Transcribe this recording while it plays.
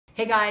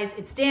Hey guys,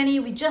 it's Danny.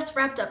 We just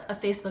wrapped up a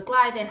Facebook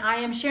Live and I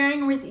am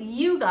sharing with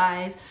you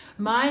guys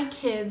my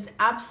kids'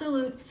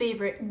 absolute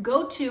favorite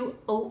go-to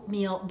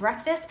oatmeal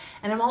breakfast.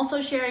 And I'm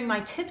also sharing my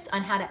tips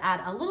on how to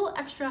add a little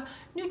extra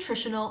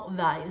nutritional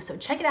value. So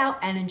check it out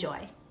and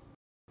enjoy.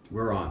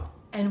 We're on.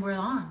 And we're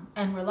on.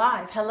 And we're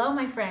live. Hello,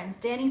 my friends.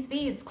 Danny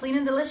Spees, Clean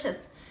and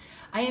Delicious.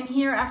 I am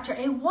here after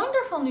a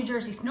wonderful New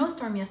Jersey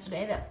snowstorm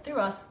yesterday that threw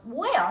us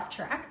way off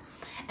track.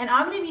 And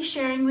I'm going to be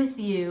sharing with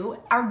you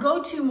our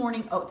go-to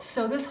morning oats.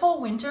 So this whole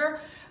winter,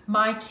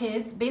 my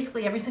kids,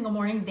 basically every single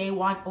morning, they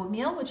want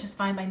oatmeal, which is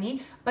fine by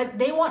me, but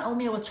they want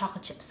oatmeal with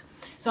chocolate chips.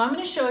 So I'm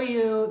going to show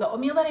you the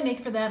oatmeal that I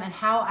make for them and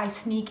how I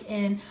sneak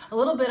in a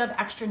little bit of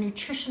extra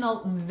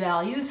nutritional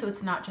value. So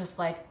it's not just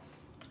like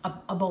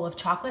a bowl of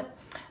chocolate.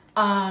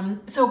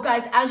 So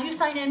guys, as you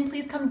sign in,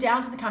 please come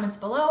down to the comments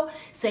below,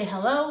 say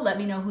hello, let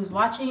me know who's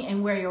watching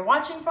and where you're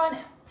watching from,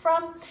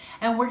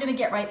 and we're gonna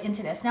get right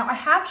into this. Now, I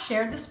have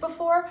shared this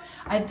before.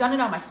 I've done it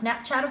on my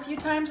Snapchat a few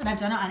times, and I've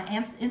done it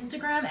on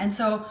Instagram, and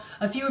so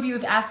a few of you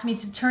have asked me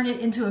to turn it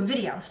into a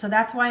video, so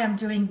that's why I'm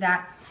doing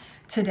that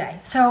today.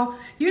 So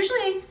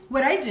usually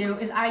what I do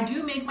is I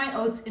do make my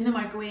oats in the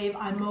microwave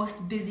on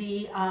most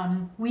busy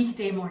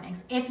weekday mornings.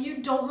 If you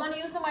don't want to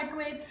use the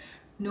microwave,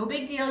 no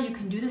big deal. You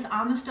can do this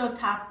on the stove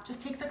top.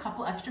 Just takes a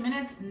couple extra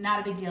minutes.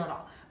 Not a big deal at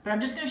all. But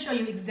I'm just going to show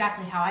you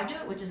exactly how I do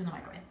it, which is in the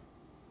microwave.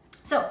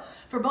 So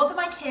for both of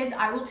my kids,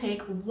 I will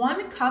take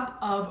 1 cup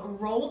of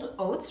rolled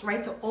oats,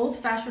 right? So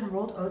old-fashioned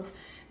rolled oats.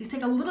 These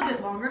take a little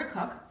bit longer to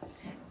cook.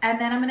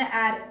 And then I'm going to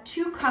add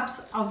 2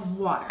 cups of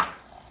water.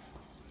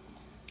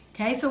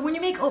 Okay, so when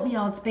you make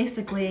oatmeal, it's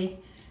basically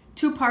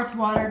 2 parts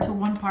water to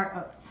 1 part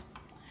oats.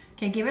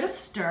 Okay, give it a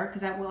stir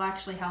because that will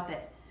actually help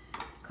it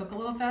cook a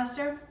little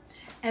faster.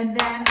 And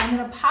then I'm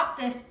gonna pop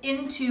this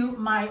into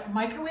my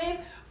microwave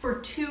for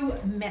 2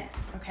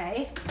 minutes,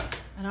 okay?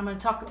 And I'm gonna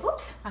talk,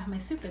 oops, I have my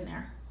soup in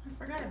there. I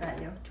forgot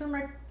about you.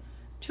 Turmeric,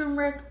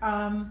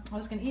 I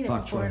was gonna eat it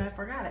before and I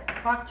forgot it.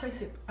 Bok choy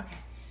soup, okay.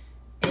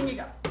 In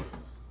you go.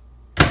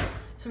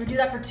 So we do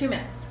that for 2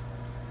 minutes.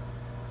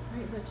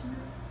 Right, is that 2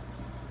 minutes?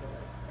 I can't see the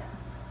light,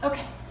 yeah.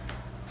 Okay.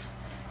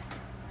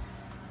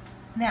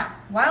 Now,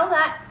 while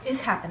that is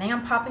happening,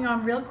 I'm popping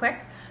on real quick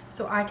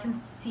so I can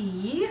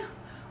see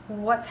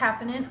what's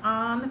happening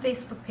on the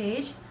Facebook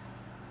page.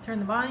 Turn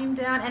the volume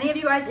down. Any of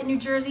you guys in New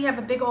Jersey have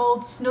a big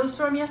old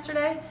snowstorm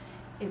yesterday?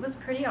 It was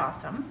pretty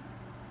awesome.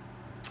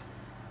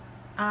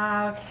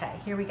 Okay,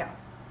 here we go.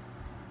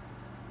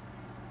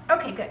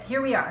 Okay, good.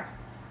 Here we are.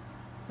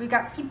 We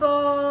got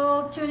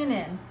people tuning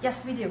in.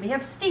 Yes, we do. We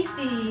have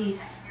Stacy.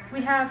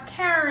 We have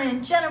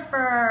Karen,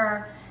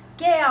 Jennifer,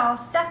 Gail,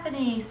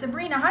 Stephanie,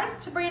 Sabrina. Hi,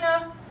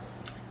 Sabrina.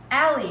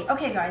 Allie.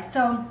 Okay, guys.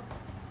 So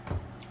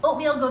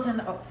oatmeal goes in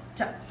the oats.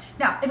 So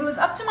now, if it was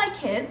up to my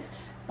kids,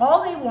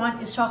 all they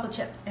want is chocolate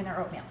chips in their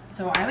oatmeal.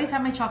 So I always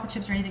have my chocolate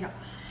chips ready to go.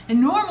 And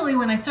normally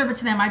when I serve it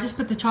to them, I just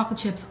put the chocolate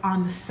chips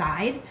on the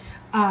side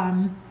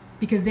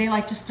because they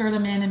like to stir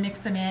them in and mix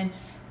them in.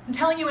 I'm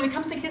telling you, when it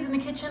comes to kids in the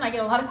kitchen, I get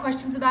a lot of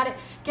questions about it.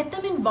 Get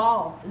them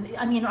involved.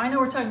 I mean, I know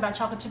we're talking about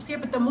chocolate chips here,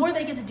 but the more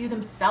they get to do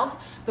themselves,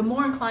 the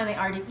more inclined they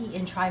are to eat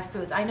and try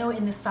foods. I know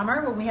in the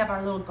summer, when we have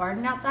our little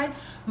garden outside,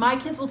 my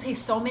kids will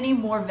taste so many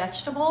more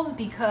vegetables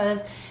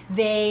because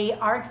they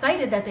are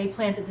excited that they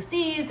planted the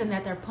seeds and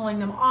that they're pulling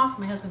them off.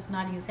 My husband's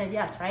nodding his head,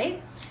 yes,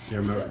 right?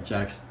 You remember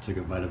Jax took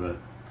a bite of a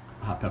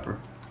hot pepper?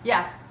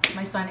 Yes,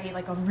 my son ate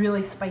like a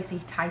really spicy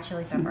Thai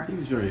chili pepper. He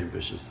was very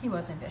ambitious. He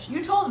was ambitious.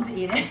 You told him to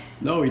eat it.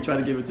 No, he tried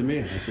to give it to me.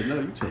 I said, no,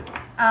 you take it.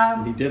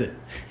 And he did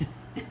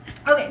it.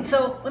 Okay,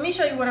 so let me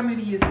show you what I'm going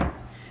to be using.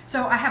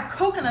 So I have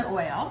coconut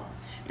oil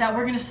that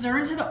we're going to stir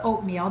into the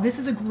oatmeal. This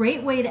is a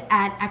great way to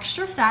add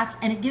extra fats,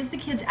 and it gives the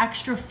kids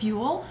extra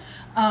fuel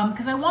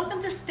because I want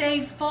them to stay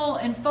full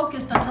and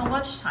focused until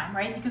lunchtime,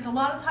 right? Because a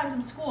lot of times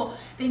in school,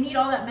 they need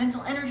all that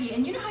mental energy.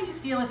 And you know how you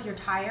feel if you're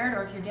tired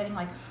or if you're getting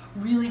like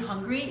really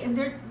hungry, and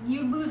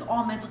you lose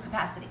all mental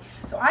capacity.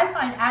 So I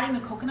find adding the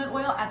coconut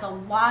oil adds a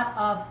lot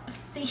of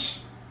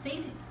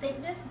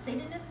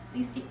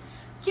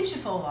keeps you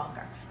full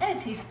longer, and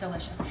it tastes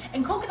delicious.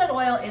 And coconut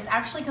oil is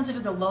actually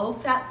considered the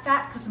low-fat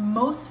fat because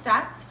most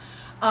fats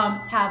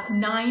have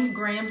 9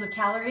 grams of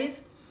calories.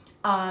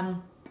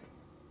 9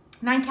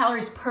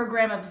 calories per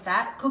gram of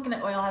fat.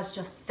 Coconut oil has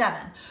just 7.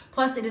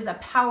 Plus, it is a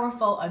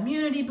powerful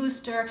immunity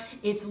booster.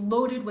 It's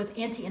loaded with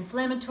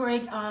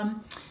anti-inflammatory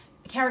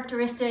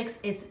characteristics.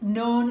 It's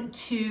known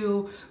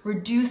to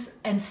reduce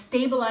and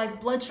stabilize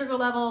blood sugar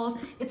levels.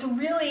 It's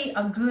really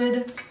a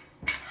good,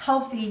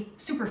 healthy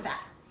super fat.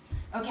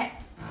 Okay.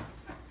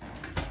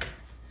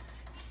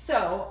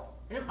 So,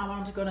 I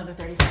want it to go another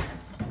 30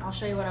 seconds. I'll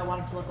show you what I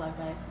want it to look like,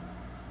 guys.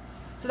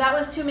 So that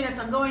was 2 minutes.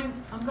 I'm going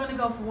to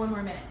go for 1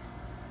 more minute.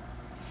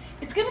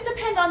 It's going to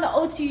depend on the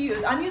oats you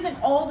use. I'm using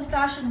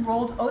old-fashioned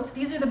rolled oats.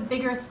 These are the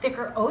bigger,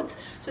 thicker oats,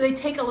 so they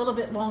take a little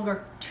bit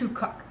longer to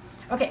cook.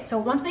 Okay, so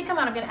once they come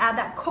out, I'm going to add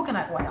that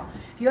coconut oil.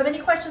 If you have any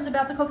questions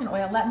about the coconut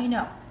oil, let me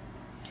know.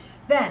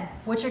 Then,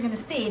 what you're going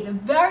to see, the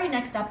very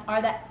next step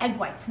are the egg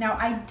whites. Now,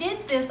 I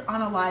did this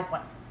on a live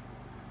once.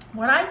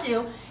 What I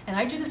do, and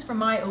I do this for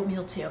my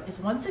oatmeal too, is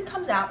once it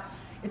comes out,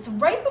 It's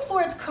right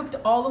before it's cooked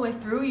all the way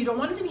through. You don't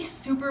want it to be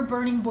super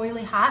burning,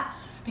 boiling hot,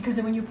 because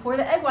then when you pour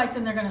the egg whites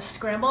in, they're gonna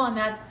scramble, and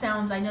I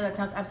know that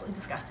sounds absolutely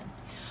disgusting.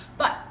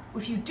 But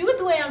if you do it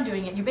the way I'm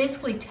doing it, you're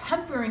basically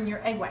tempering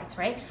your egg whites,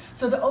 right?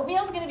 So the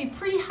oatmeal is gonna be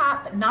pretty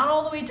hot, but not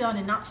all the way done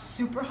and not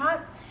super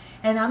hot.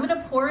 And I'm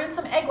gonna pour in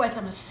some egg whites.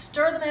 I'm gonna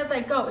stir them as I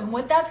go. And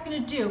what that's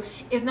gonna do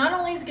is not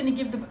only is it gonna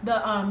give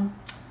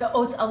the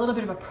oats a little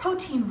bit of a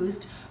protein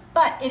boost,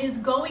 but it is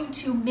going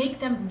to make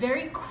them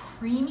very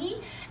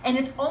creamy, and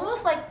it's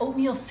almost like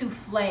oatmeal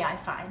souffle, I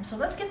find. So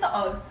let's get the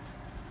oats.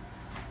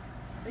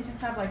 They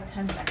just have like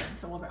 10 seconds,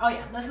 so oh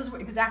yeah, this is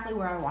exactly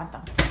where I want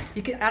them.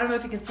 I don't know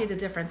if you can see the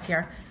difference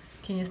here.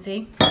 Can you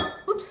see?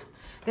 Oops,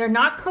 they're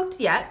not cooked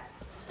yet.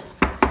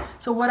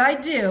 So what I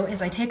do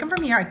is I take them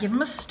from here, I give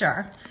them a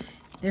stir.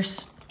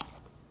 There's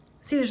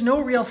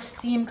no real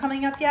steam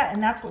coming up yet,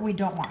 and that's what we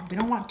don't want. We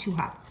don't want too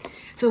hot.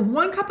 So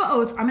 1 cup of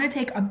oats, I'm gonna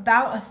take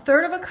about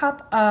 1/3 of a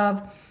cup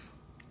of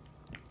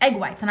egg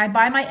whites, and I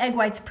buy my egg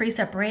whites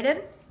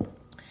pre-separated,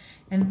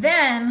 and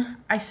then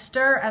I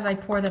stir as I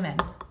pour them in.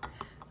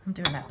 I'm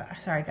doing that better.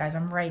 Sorry guys,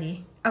 I'm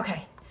righty.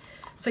 Okay,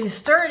 so you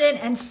stir it in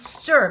and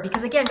stir,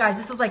 because again guys,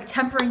 this is like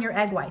tempering your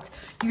egg whites.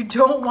 You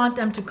don't want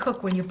them to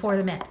cook when you pour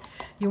them in.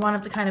 You want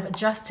them to kind of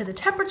adjust to the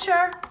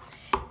temperature.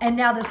 And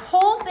now this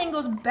whole thing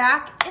goes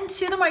back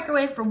into the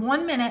microwave for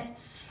 1 minute,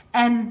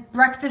 and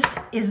breakfast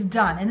is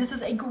done. And this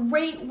is a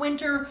great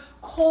winter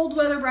cold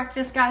weather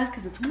breakfast, guys,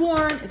 because it's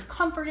warm, it's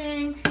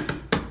comforting,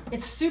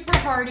 it's super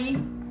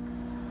hearty,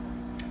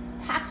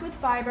 packed with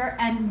fiber,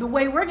 and the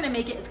way we're gonna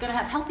make it, it's gonna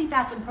have healthy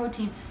fats and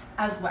protein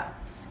as well.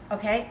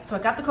 Okay, so I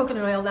got the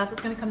coconut oil, that's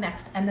what's gonna come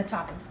next, and the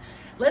toppings.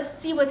 Let's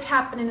see what's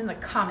happening in the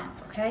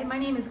comments, okay? My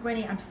name is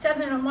Gwenny, I'm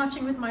 7 and I'm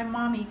watching with my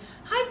mommy.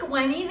 Hi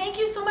Gwenny, thank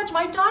you so much.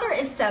 My daughter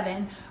is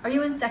 7. Are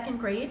you in 2nd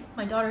grade?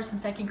 My daughter's in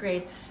 2nd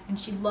grade and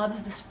she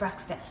loves this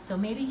breakfast, so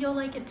maybe you'll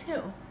like it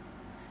too.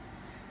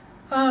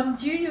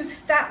 Do you use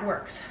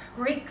Fatworks?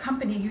 Great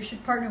company, you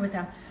should partner with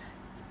them.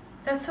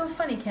 That's so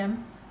funny,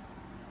 Kim.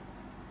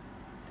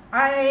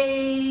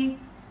 I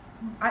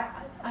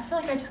feel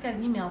like I just got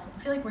an email. I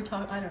feel like we're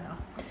talking, I don't know.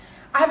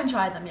 I haven't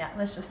tried them yet,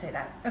 let's just say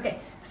that.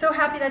 Okay, so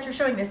happy that you're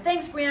showing this.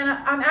 Thanks,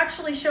 Brianna. I'm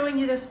actually showing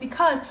you this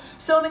because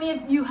so many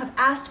of you have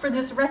asked for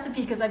this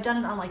recipe, because I've done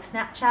it on like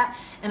Snapchat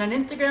and on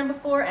Instagram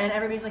before, and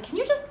everybody's like, can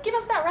you just give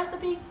us that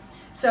recipe?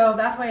 So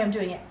that's why I'm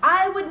doing it.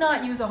 I would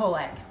not use a whole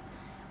egg.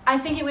 I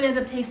think it would end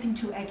up tasting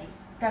too eggy.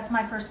 That's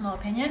my personal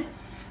opinion.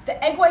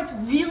 The egg whites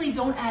really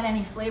don't add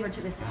any flavor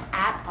to this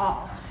at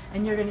all.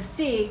 And you're gonna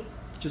see.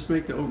 Just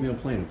make the oatmeal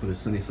plain and put a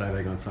sunny side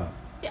egg on top.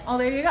 Yeah, oh,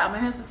 there you go. My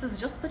husband says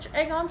just put your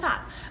egg on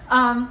top.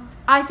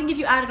 I think if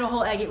you added a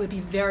whole egg, it would be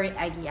very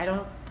eggy.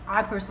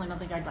 I personally don't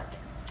think I'd like it.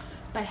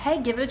 But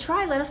hey, give it a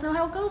try. Let us know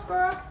how it goes,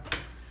 girl.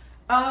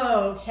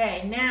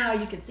 Okay, now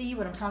you can see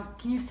what I'm talking.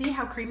 Can you see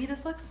how creamy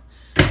this looks?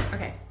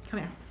 Okay,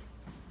 come here.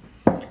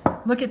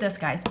 Look at this,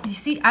 guys. You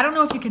see, I don't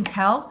know if you can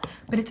tell,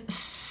 but it's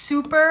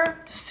super,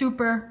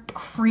 super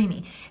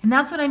creamy. And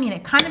that's what I mean.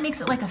 It kind of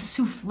makes it like a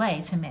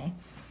souffle to me.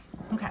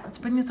 Okay, let's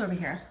bring this over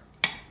here.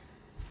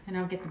 And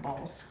I'll get the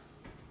bowls.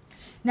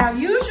 Now,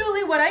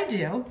 usually what I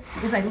do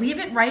is I leave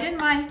it right in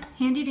my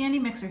handy dandy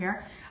mixer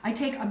here. I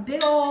take a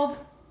big old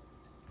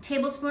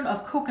tablespoon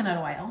of coconut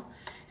oil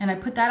and I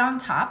put that on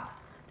top.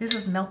 This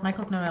is my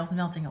coconut oil is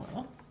melting a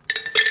little.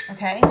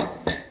 Okay.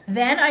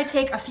 Then I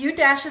take a few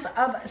dashes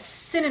of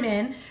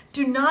cinnamon.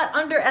 Do not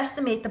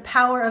underestimate the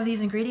power of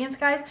these ingredients,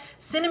 guys.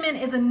 Cinnamon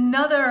is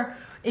another,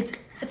 it's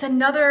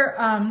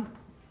another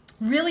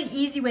really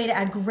easy way to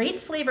add great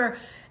flavor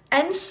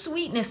and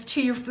sweetness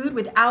to your food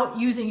without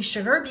using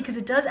sugar, because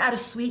it does add a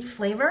sweet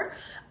flavor.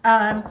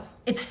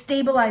 It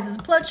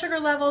stabilizes blood sugar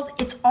levels.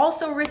 It's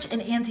also rich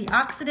in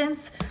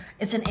antioxidants.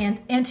 It's an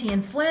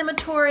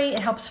anti-inflammatory. It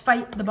helps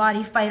the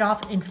body fight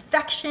off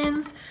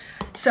infections.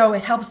 So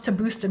it helps to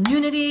boost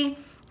immunity.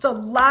 It's a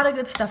lot of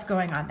good stuff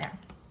going on there.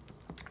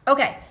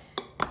 Okay.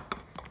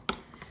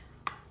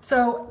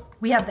 So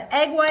we have the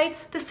egg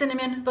whites, the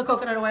cinnamon, the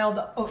coconut oil,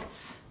 the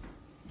oats.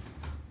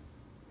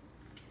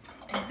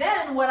 And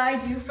then what I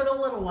do for the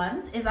little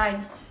ones is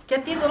I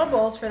get these little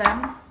bowls for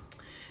them,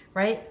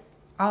 right?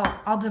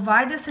 I'll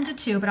divide this into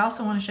 2, but I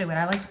also want to show you what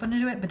I like to put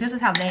into it, but this is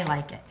how they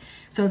like it.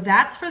 So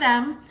that's for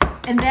them,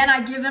 and then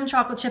I give them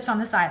chocolate chips on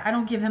the side. I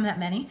don't give them that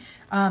many.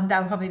 That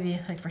would probably be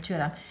like for 2 of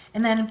them.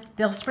 And then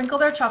they'll sprinkle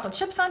their chocolate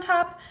chips on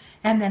top,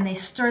 and then they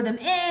stir them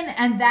in,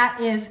 and that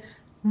is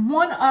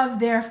one of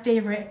their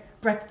favorite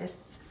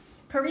breakfasts.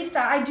 Parisa,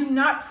 I do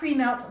not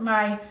pre-melt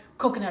my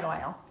coconut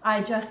oil.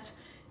 I just,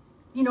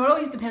 you know, it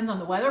always depends on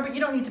the weather, but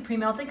you don't need to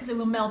pre-melt it because it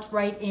will melt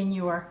right in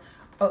your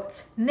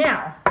oats.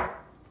 Now,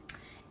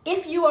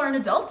 if you are an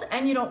adult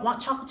and you don't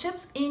want chocolate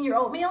chips in your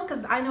oatmeal,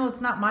 because I know it's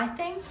not my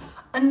thing,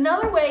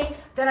 another way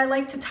that I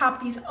like to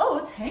top these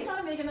oats, hang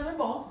on, make another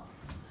bowl.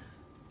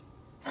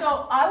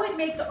 So I would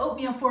make the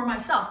oatmeal for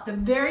myself the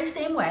very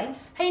same way.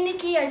 Hey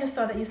Nikki, I just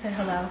saw that you said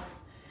hello.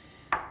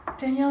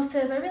 Danielle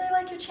says, I really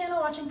like your channel,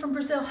 watching from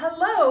Brazil.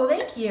 Hello,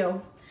 thank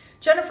you.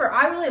 Jennifer,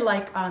 I really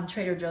like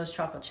Trader Joe's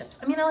chocolate chips.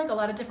 I mean, I like a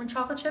lot of different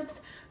chocolate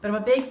chips, but I'm a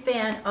big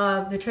fan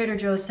of the Trader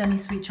Joe's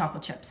semi-sweet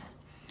chocolate chips.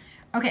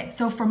 Okay,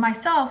 so for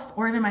myself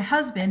or even my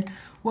husband,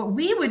 what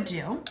we would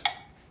do,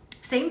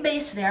 same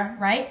base there,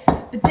 right?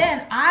 But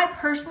then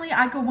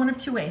I go one of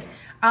two ways.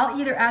 I'll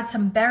either add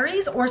some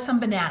berries or some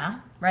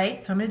banana,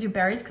 right? So I'm gonna do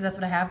berries because that's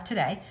what I have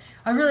today.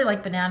 I really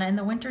like banana in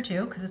the winter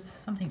too because it's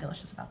something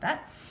delicious about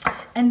that.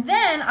 And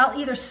then I'll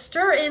either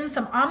stir in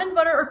some almond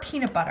butter or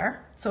peanut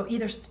butter. So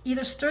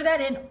either stir that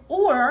in,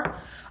 or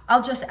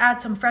I'll just add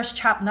some fresh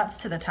chopped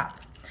nuts to the top.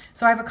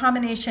 So I have a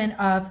combination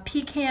of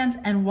pecans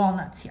and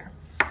walnuts here.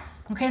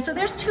 Okay, so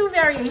there's two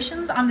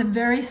variations on the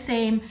very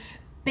same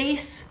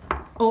base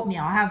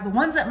oatmeal. I have the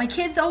ones that my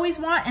kids always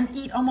want and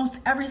eat almost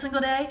every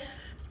single day.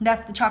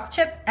 That's the chocolate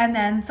chip. And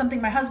then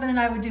something my husband and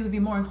I would do would be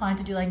more inclined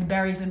to do like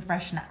berries and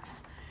fresh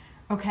nuts.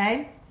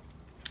 Okay?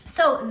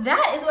 So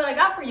that is what I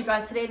got for you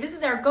guys today. This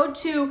is our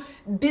go-to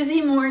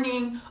busy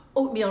morning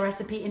oatmeal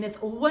recipe, and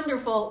it's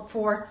wonderful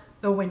for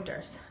the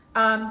winters.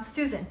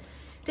 Susan,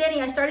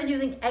 Danny, I started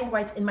using egg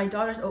whites in my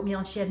daughter's oatmeal,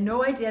 and she had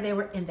no idea they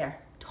were in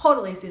there.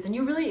 Totally, Susan.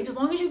 You really, as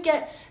long as you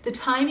get the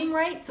timing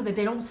right so that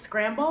they don't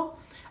scramble,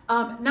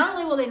 not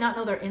only will they not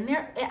know they're in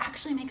there, it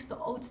actually makes the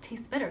oats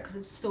taste better because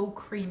it's so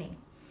creamy.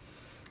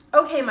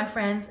 Okay, my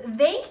friends,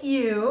 thank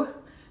you.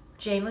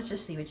 Jane, let's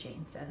just see what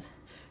Jane says.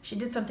 She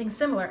did something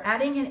similar,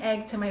 adding an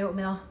egg to my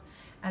oatmeal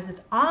as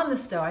it's on the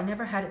stove. I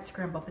never had it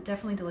scrambled, but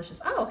definitely delicious.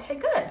 Oh, okay,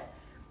 good.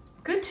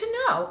 Good to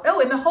know. Oh,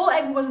 and the whole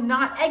egg was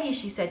not eggy,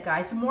 she said,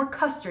 guys, more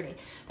custardy.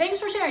 Thanks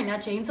for sharing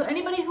that, Jane. So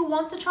anybody who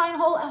wants to try a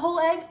whole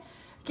egg,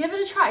 give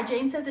it a try.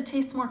 Jane says it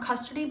tastes more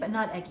custardy, but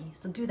not eggy.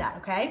 So do that,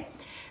 okay?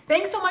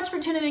 Thanks so much for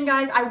tuning in,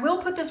 guys. I will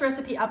put this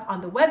recipe up on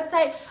the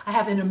website. I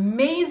have an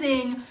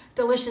amazing,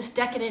 delicious,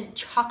 decadent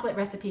chocolate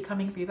recipe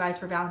coming for you guys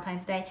for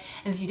Valentine's Day.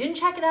 And if you didn't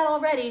check it out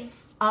already,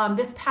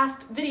 this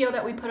past video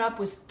that we put up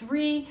was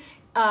 3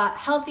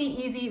 healthy,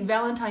 easy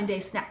Valentine's Day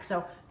snacks.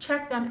 So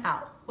check them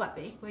out. What,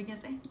 B? What are you going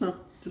to say? No,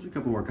 just a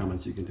couple more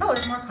comments you can do. Oh,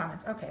 there's more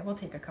comments. Okay, we'll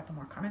take a couple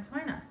more comments.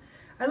 Why not?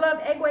 I love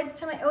egg whites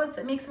to my oats.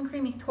 It makes them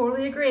creamy.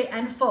 Totally agree.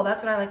 And full.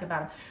 That's what I like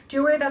about them. Do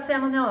you worry about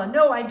salmonella?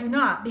 No, I do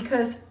not,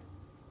 because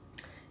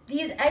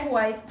these egg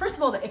whites, first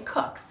of all, it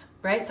cooks,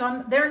 right?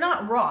 So they're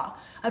not raw.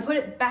 I put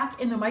it back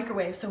in the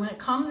microwave, so when it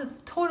comes, it's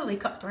totally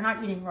cooked. We're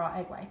not eating raw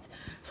egg whites.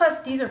 Plus,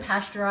 these are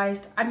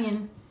pasteurized. I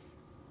mean,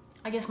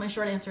 I guess my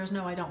short answer is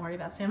no, I don't worry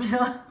about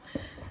salmonella.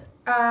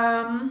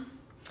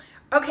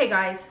 Okay,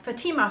 guys,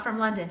 Fatima from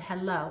London,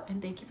 hello,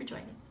 and thank you for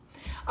joining.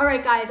 All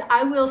right, guys,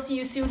 I will see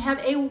you soon. Have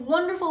a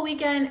wonderful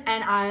weekend,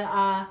 and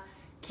I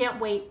can't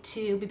wait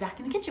to be back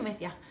in the kitchen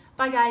with you.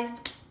 Bye, guys.